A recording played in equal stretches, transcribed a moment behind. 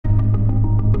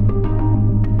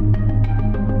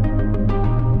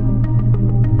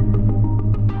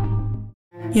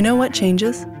You know what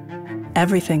changes?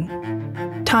 Everything.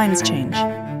 Times change.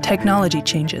 Technology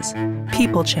changes.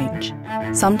 People change.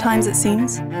 Sometimes it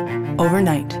seems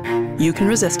overnight. You can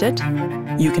resist it.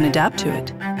 You can adapt to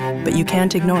it. But you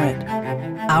can't ignore it.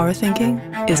 Our thinking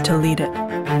is to lead it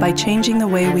by changing the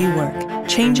way we work,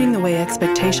 changing the way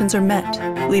expectations are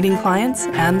met, leading clients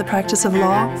and the practice of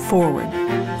law forward.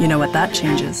 You know what that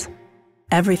changes?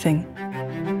 Everything.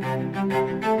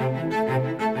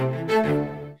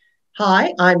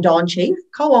 Hi, I'm Dawn Chafe,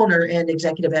 co-owner and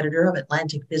executive editor of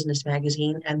Atlantic Business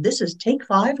Magazine, and this is Take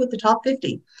 5 with the Top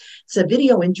 50. It's a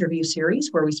video interview series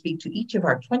where we speak to each of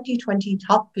our 2020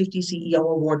 Top 50 CEO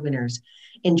Award winners.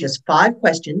 In just 5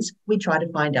 questions, we try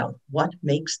to find out what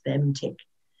makes them tick.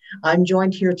 I'm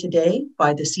joined here today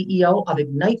by the CEO of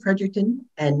Ignite Fredericton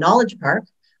and Knowledge Park,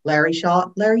 Larry Shaw.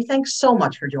 Larry, thanks so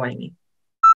much for joining me.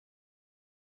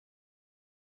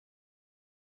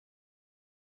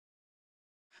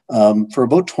 For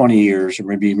about 20 years, or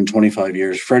maybe even 25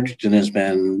 years, Fredericton has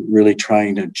been really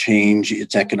trying to change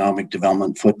its economic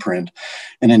development footprint.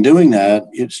 And in doing that,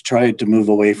 it's tried to move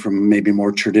away from maybe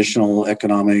more traditional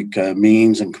economic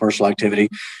means and commercial activity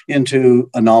into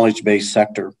a knowledge-based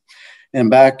sector. And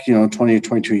back, 20,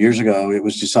 22 years ago, it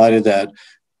was decided that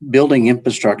building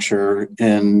infrastructure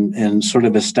and sort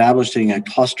of establishing a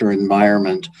cluster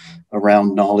environment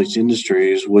around knowledge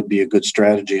industries would be a good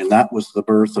strategy. And that was the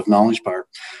birth of Knowledge Park.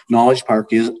 Knowledge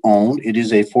Park is owned. It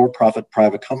is a for-profit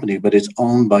private company, but it's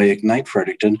owned by Ignite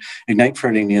Fredericton. Ignite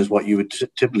Fredericton is what you would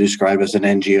typically describe as an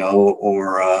NGO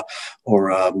or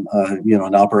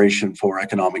an operation for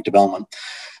economic development.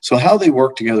 So how they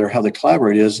work together, how they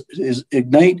collaborate is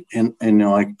Ignite, and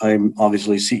I'm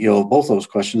obviously CEO of both those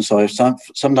questions, so I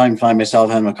sometimes find myself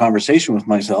having a conversation with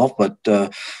myself, but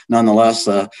nonetheless,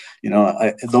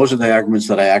 those are the arguments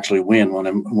that I actually win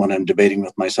when I'm debating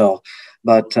with myself.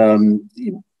 But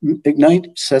Ignite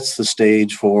sets the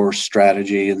stage for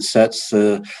strategy and sets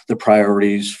the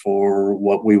priorities for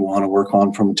what we want to work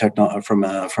on from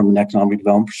an economic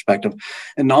development perspective,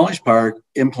 and Knowledge Park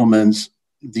implements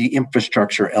the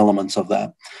infrastructure elements of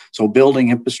that. So building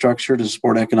infrastructure to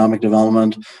support economic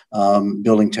development,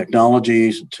 building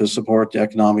technologies to support the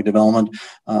economic development.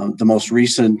 The most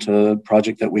recent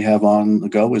project that we have on the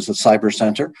go is the Cyber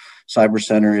Center. Cyber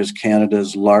Center is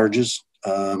Canada's largest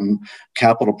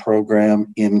capital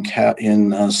program in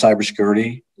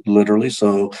cybersecurity, literally.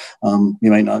 So you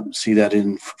might not see that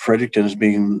in Fredericton as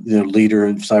being the leader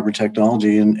of cyber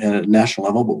technology at a national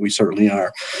level, but we certainly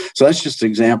are. So that's just an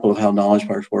example of how Knowledge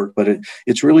Parks work, but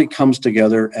it really comes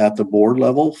together at the board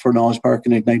level for Knowledge Park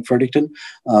and Ignite Fredericton.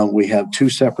 We have 2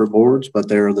 separate boards, but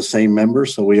they're the same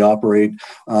members, so we operate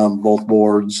both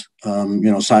boards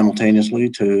simultaneously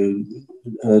to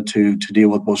deal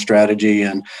with both strategy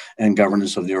and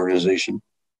governance of the organization.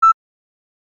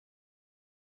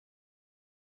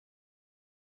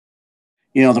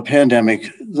 The pandemic,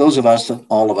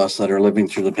 all of us that are living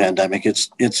through the pandemic,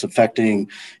 it's affecting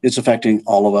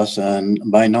all of us. And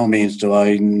by no means do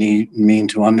I mean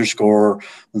to underscore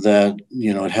that,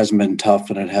 it hasn't been tough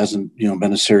and it hasn't,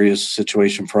 been a serious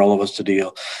situation for all of us to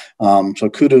deal. So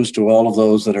kudos to all of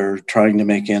those that are trying to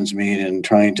make ends meet and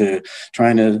trying to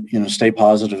stay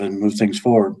positive and move things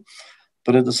forward.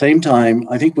 But at the same time,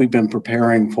 I think we've been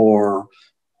preparing for,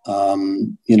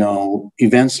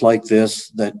 events like this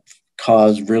that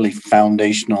cause really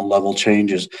foundational level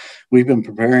changes. We've been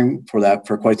preparing for that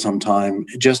for quite some time,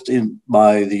 just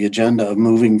by the agenda of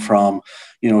moving from,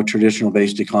 a traditional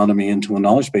based economy into a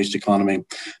knowledge based economy.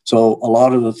 So a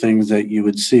lot of the things that you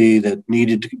would see that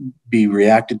needed to be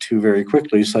reacted to very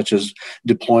quickly, such as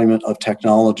deployment of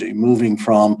technology, moving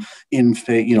from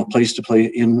place to place,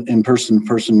 in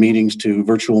person meetings to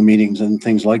virtual meetings and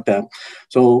things like that.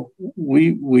 So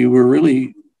we were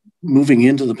really moving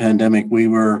into the pandemic, we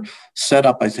were set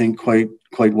up, I think, quite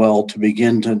well to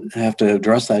begin to have to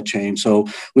address that change. So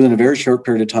within a very short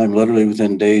period of time, literally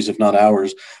within days, if not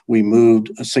hours, we moved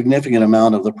a significant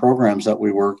amount of the programs that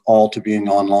we work all to being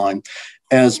online.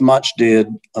 As much did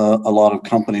a lot of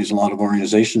companies, a lot of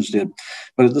organizations did.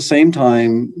 But at the same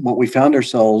time, what we found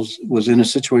ourselves was in a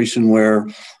situation where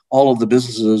all of the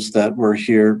businesses that were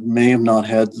here may have not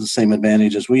had the same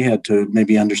advantage as we had to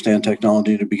maybe understand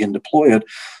technology to begin to deploy it.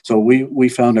 So we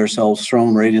found ourselves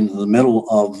thrown right into the middle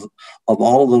of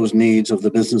all of those needs of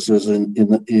the businesses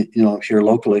here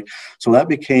locally. So that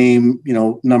became,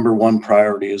 number one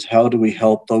priority is how do we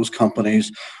help those companies,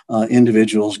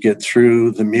 individuals get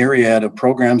through the myriad of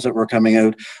programs that were coming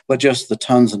out, but just the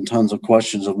tons and tons of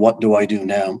questions of what do I do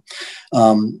now?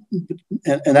 And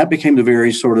that became the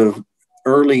very sort of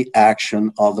early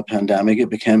action of the pandemic. It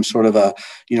became sort of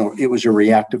it was a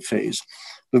reactive phase.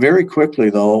 But very quickly,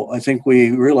 though, I think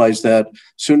we realized that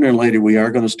sooner or later we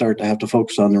are going to start to have to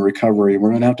focus on the recovery.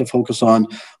 We're going to have to focus on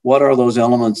what are those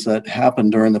elements that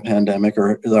happened during the pandemic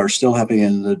or are still happening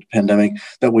in the pandemic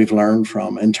that we've learned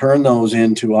from, and turn those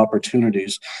into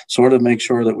opportunities. Sort of make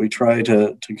sure that we try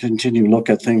to continue to look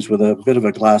at things with a bit of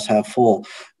a glass half full.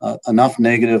 Enough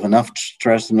negative, enough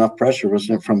stress, enough pressure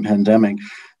was from pandemic.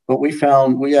 But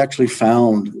we actually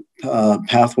found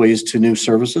pathways to new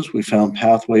services. We found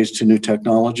pathways to new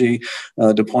technology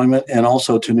deployment, and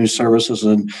also to new services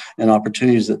and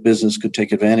opportunities that business could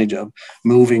take advantage of,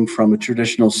 moving from a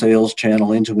traditional sales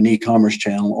channel into an e-commerce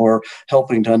channel, or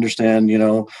helping to understand,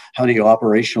 how do you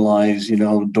operationalize,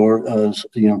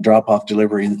 drop-off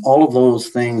delivery, and all of those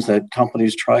things that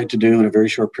companies tried to do in a very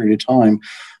short period of time.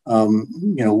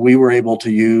 We were able to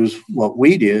use what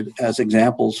we did as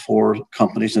examples for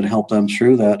companies and help them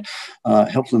through that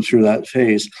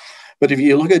phase. But if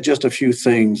you look at just a few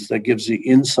things, that gives the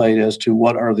insight as to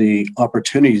what are the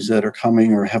opportunities that are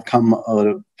coming or have come out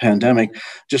of pandemic.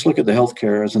 Just look at the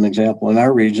healthcare as an example. In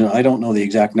our region, I don't know the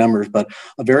exact numbers, but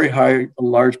a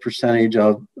large percentage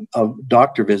of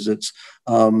doctor visits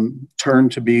turn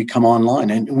to become online.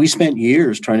 And we spent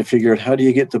years trying to figure out how do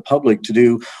you get the public to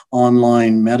do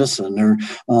online medicine, or,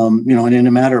 and in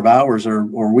a matter of hours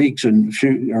or weeks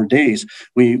or days,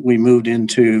 we moved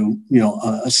into,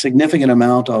 a significant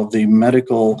amount of the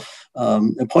medical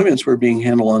appointments were being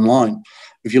handled online.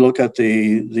 If you look at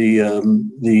the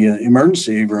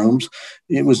emergency rooms,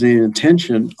 it was the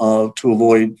intention to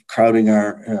avoid crowding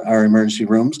our emergency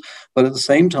rooms, but at the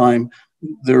same time,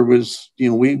 there was,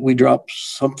 we dropped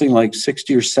something like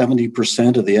 60 or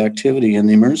 70% of the activity in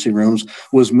the emergency rooms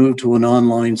was moved to an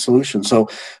online solution. So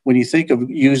when you think of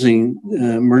using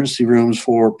emergency rooms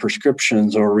for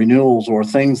prescriptions or renewals or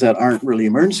things that aren't really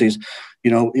emergencies,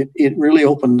 it really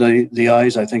opened the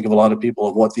eyes, I think, of a lot of people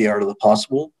of what the art of the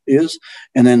possible is.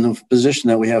 And then the position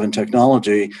that we have in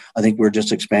technology, I think we're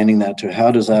just expanding that to how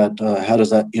does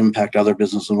that impact other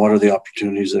business and what are the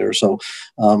opportunities there? So,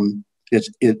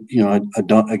 I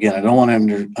don't want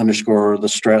to underscore the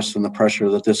stress and the pressure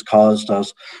that this caused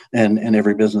us and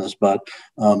every business, but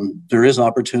there is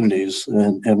opportunities,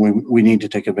 and we need to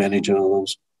take advantage of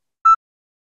those.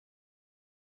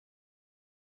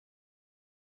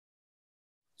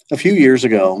 A few years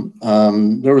ago,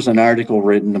 there was an article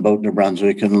written about New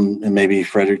Brunswick and maybe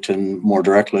Fredericton more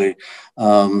directly.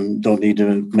 Don't need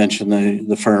to mention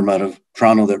the firm out of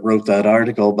Toronto that wrote that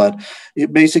article, but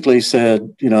it basically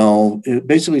said, it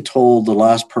basically told the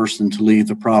last person to leave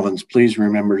the province, please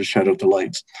remember to shut out the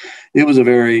lights. It was a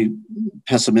very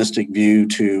pessimistic view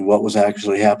to what was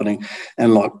actually happening.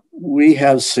 And look, we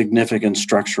have significant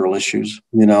structural issues.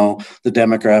 The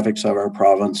demographics of our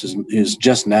province is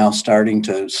just now starting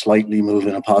to slightly move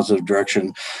in a positive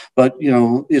direction, but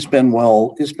it's been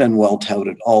well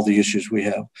touted, all the issues we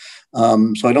have.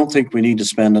 So I don't think we need to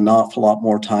spend an awful lot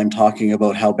more time talking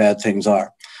about how bad things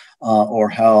are, or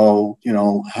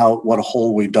what a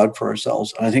hole we've dug for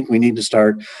ourselves. And I think we need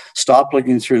to stop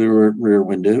looking through the rear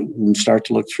window and start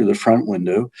to look through the front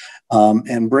window,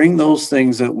 and bring those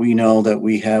things that we know that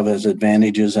we have as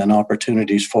advantages and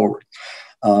opportunities forward.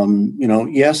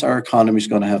 Yes, our economy is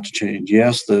going to have to change.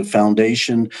 Yes, the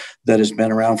foundation that has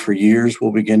been around for years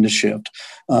will begin to shift.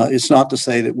 It's not to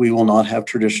say that we will not have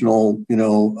traditional,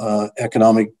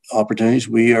 economic opportunities.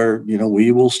 We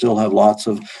will still have lots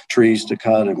of trees to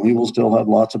cut, and we will still have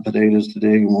lots of potatoes to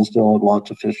dig, and we'll still have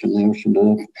lots of fish in the ocean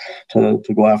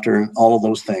to go after, and all of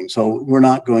those things. So we're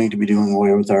not going to be doing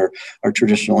away with our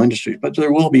traditional industries, but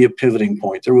there will be a pivoting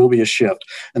point. There will be a shift,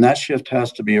 and that shift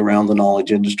has to be around the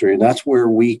knowledge industry. And that's where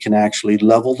we can actually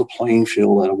level the playing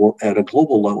field at a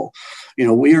global level.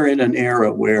 We are in an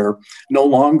era where no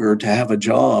longer to have a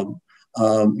job,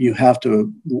 you have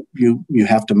to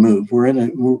move. We're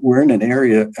in an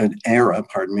era,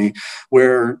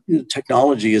 where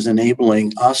technology is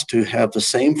enabling us to have the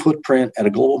same footprint at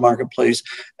a global marketplace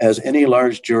as any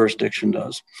large jurisdiction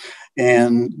does.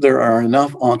 And there are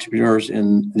enough entrepreneurs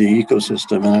in the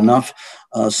ecosystem and enough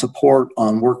support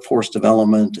on workforce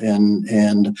development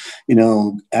and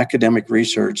academic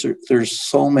research. There's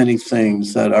so many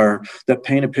things that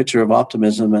paint a picture of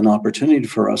optimism and opportunity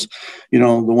for us. The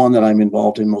one that I'm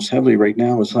involved in most heavily right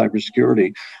now is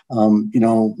cybersecurity.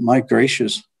 My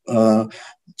gracious,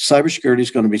 cybersecurity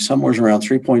is going to be somewhere around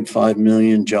 3.5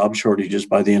 million job shortages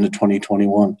by the end of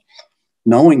 2021.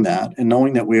 Knowing that, and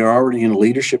knowing that we are already in a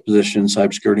leadership position in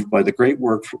cybersecurity by the great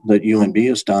work that UNB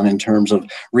has done in terms of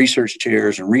research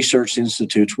chairs and research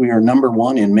institutes, we are number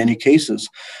one in many cases.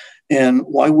 And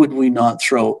why would we not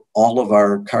throw all of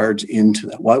our cards into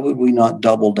that? Why would we not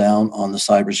double down on the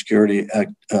cybersecurity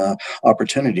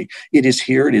opportunity? It is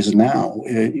here. It is now.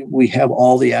 We have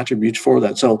all the attributes for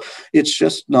that. So it's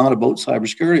just not about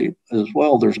cybersecurity as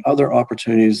well. There's other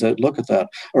opportunities that look at that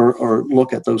or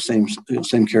look at those same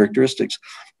characteristics.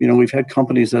 We've had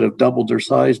companies that have doubled their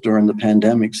size during the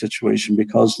pandemic situation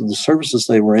because of the services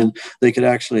they were in. They could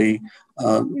actually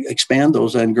expand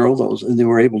those and grow those, and they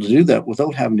were able to do that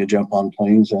without having to jump on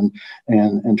planes and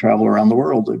travel around the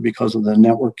world because of the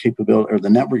network capability or the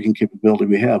networking capability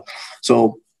we have.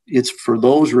 So it's for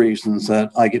those reasons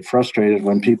that I get frustrated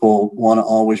when people want to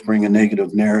always bring a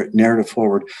negative narrative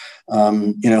forward.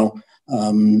 I'm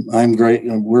great.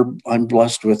 I'm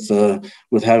blessed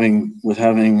with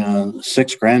having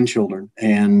 6 grandchildren,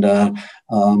 and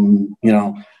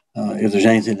if there's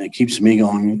anything that keeps me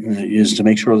going is to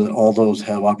make sure that all those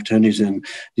have opportunities in,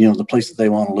 the place that they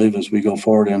want to live as we go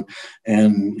forward. And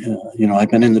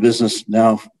I've been in the business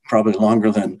now probably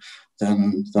longer than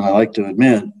I like to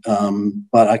admit.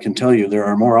 But I can tell you there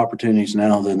are more opportunities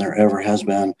now than there ever has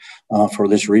been for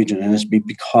this region. And it's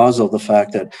because of the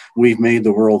fact that we've made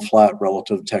the world flat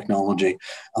relative to technology.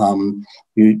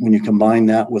 When you combine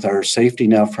that with our safety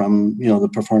now from, the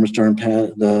performance during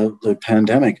the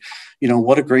pandemic,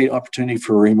 what a great opportunity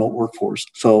for a remote workforce.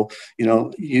 So,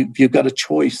 you've got a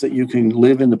choice that you can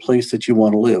live in the place that you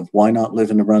want to live. Why not live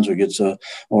in New Brunswick?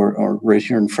 Or right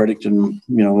here in Fredericton,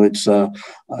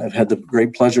 I've had the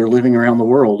great pleasure of living around the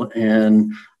world,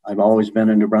 and I've always been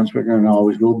in New Brunswick and I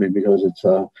always will be because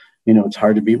it's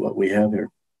hard to beat what we have here.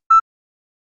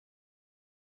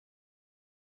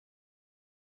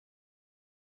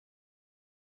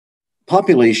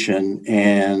 Population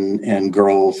and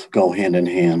growth go hand in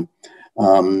hand.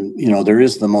 There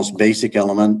is the most basic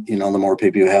element. The more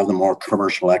people you have, the more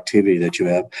commercial activity that you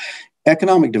have.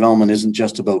 Economic development isn't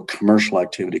just about commercial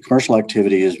activity. Commercial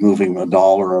activity is moving a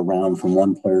dollar around from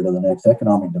one player to the next.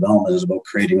 Economic development is about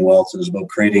creating wealth. It is about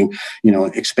creating,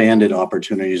 expanded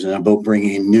opportunities, and about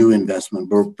bringing in new investment,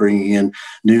 bringing in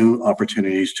new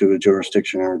opportunities to a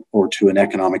jurisdiction or to an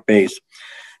economic base.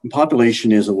 And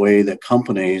population is a way that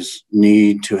companies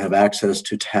need to have access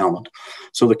to talent.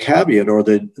 So the caveat or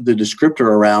the descriptor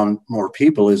around more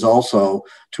people is also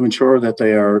to ensure that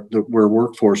we're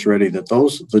workforce ready, that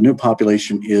the new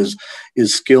population is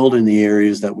skilled in the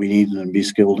areas that we need them to be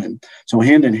skilled in. So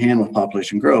hand in hand with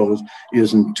population growth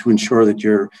is to ensure that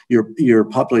your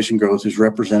population growth is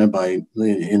represented by,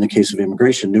 in the case of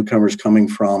immigration, newcomers coming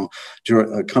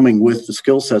with the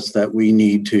skill sets that we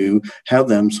need to have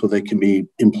them so they can be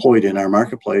employed in our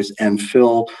marketplace and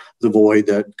fill the void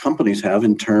that companies have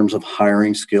in terms of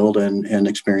hiring skilled and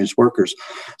experienced workers.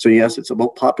 So yes, it's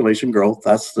about population growth.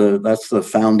 That's the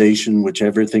foundation which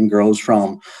everything grows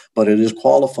from, but it is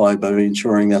qualified by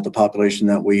ensuring that the population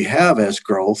that we have as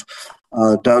growth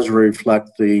does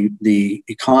reflect the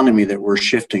economy that we're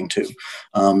shifting to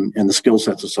and the skill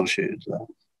sets associated to that.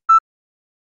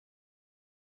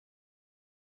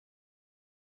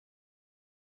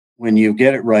 When you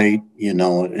get it right,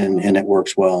 and it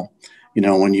works well.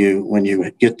 When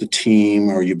you get the team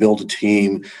or you build a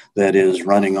team that is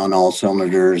running on all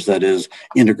cylinders, that is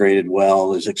integrated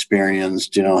well, is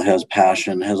experienced, has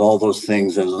passion, has all those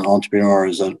things as an entrepreneur,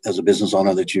 as a business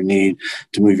owner that you need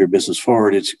to move your business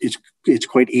forward. It's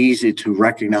quite easy to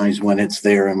recognize when it's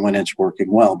there and when it's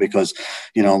working well because,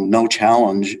 no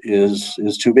challenge is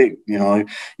too big.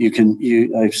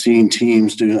 I've seen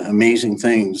teams do amazing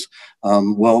things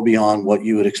well beyond what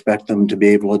you would expect them to be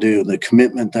able to do. The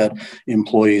commitment that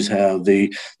employees have,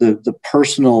 the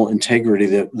personal integrity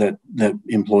that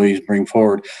employees bring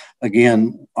forward.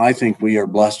 Again, I think we are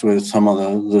blessed with some of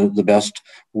the best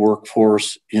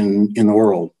workforce in the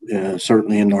world,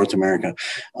 certainly in North America.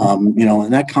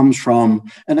 And that comes from,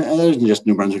 and that isn't just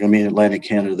New Brunswick. I mean, Atlantic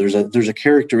Canada. There's a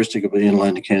characteristic of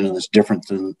Atlantic Canada that's different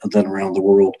than around the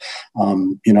world.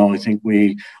 I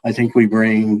think we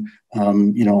bring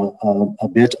a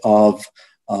bit of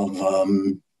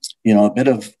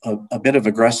a bit of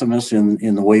aggressiveness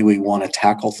in the way we want to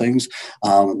tackle things.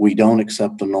 We don't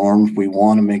accept the norms. We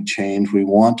want to make change. We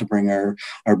want to bring our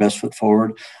best foot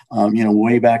forward.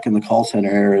 Way back in the call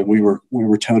center era, we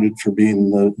were touted for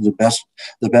being the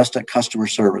best at customer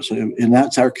service, and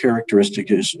that's our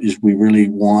characteristic. Is we really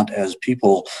want as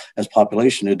people, as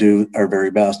population, to do our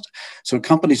very best. So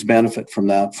companies benefit from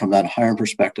that hiring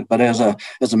perspective. But as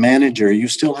a manager, you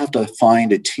still have to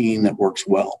find a team that works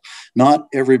well. Not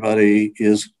everybody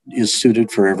is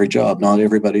suited for every job. Not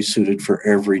everybody's suited for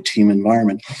every team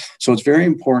environment. So it's very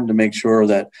important to make sure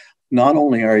that not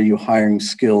only are you hiring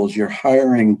skills, you're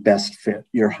hiring best fit.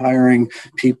 You're hiring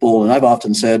people, and I've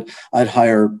often said I'd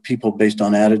hire people based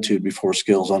on attitude before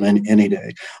skills on any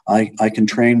day. I can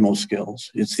train most skills.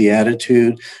 It's the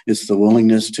attitude, it's the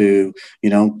willingness to,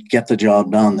 get the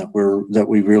job done that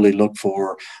we really look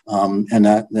for, and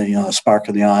that the spark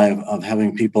in the eye of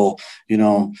having people,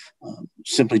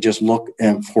 simply just look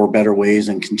for better ways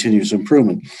and continuous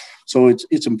improvement. So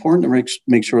it's important to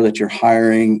make sure that you're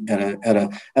hiring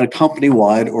at a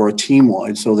company-wide or a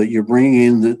team-wide, so that you're bringing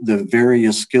in the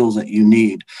various skills that you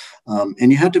need.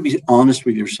 And you have to be honest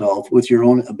with yourself, with your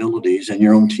own abilities and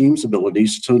your own team's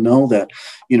abilities, to know that,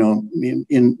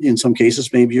 in some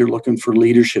cases, maybe you're looking for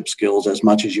leadership skills as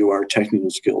much as you are technical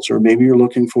skills, or maybe you're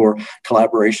looking for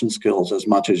collaboration skills as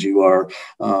much as you are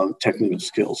technical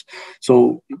skills.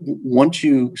 So once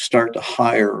you start to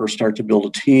hire or start to build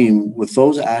a team with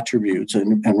those attributes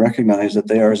and recognize that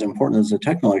they are as important as the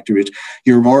technical attributes,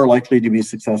 you're more likely to be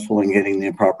successful in getting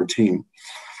the proper team.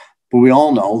 But we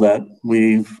all know that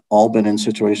we've all been in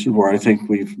situations where I think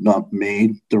we've not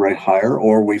made the right hire,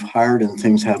 or we've hired and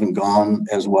things haven't gone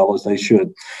as well as they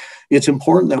should. It's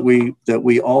important that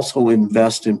we also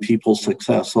invest in people's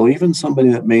success. So even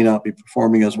somebody that may not be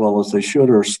performing as well as they should,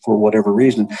 or for whatever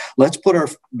reason, let's put our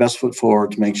best foot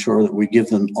forward to make sure that we give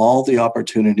them all the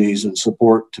opportunities and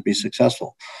support to be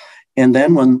successful. And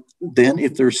then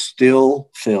if there's still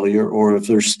failure, or if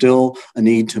there's still a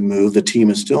need to move, the team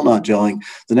is still not gelling,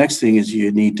 the next thing is you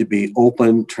need to be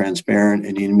open, transparent,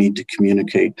 and you need to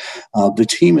communicate. The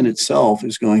team in itself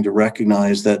is going to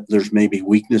recognize that there's maybe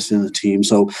weakness in the team.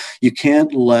 So you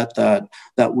can't let that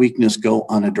weakness go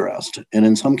unaddressed. And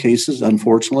in some cases,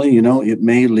 unfortunately, it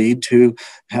may lead to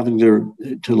having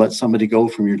to let somebody go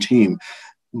from your team.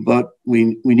 But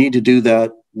we need to do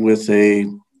that with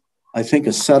I think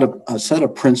a set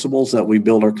of principles that we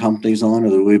build our companies on, or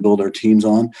that we build our teams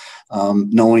on,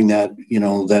 knowing that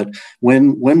that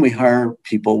when we hire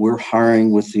people, we're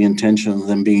hiring with the intention of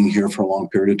them being here for a long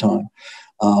period of time,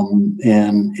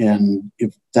 and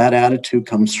if that attitude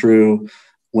comes through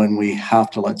when we have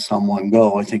to let someone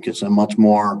go, I think it's a much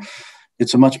more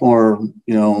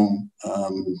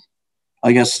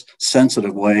I guess,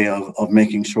 sensitive way of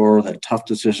making sure that tough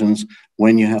decisions,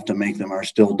 when you have to make them, are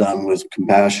still done with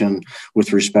compassion,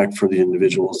 with respect for the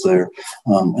individuals there.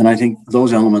 And I think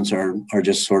those elements are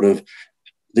just sort of,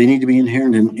 they need to be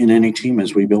inherent in any team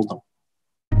as we build them.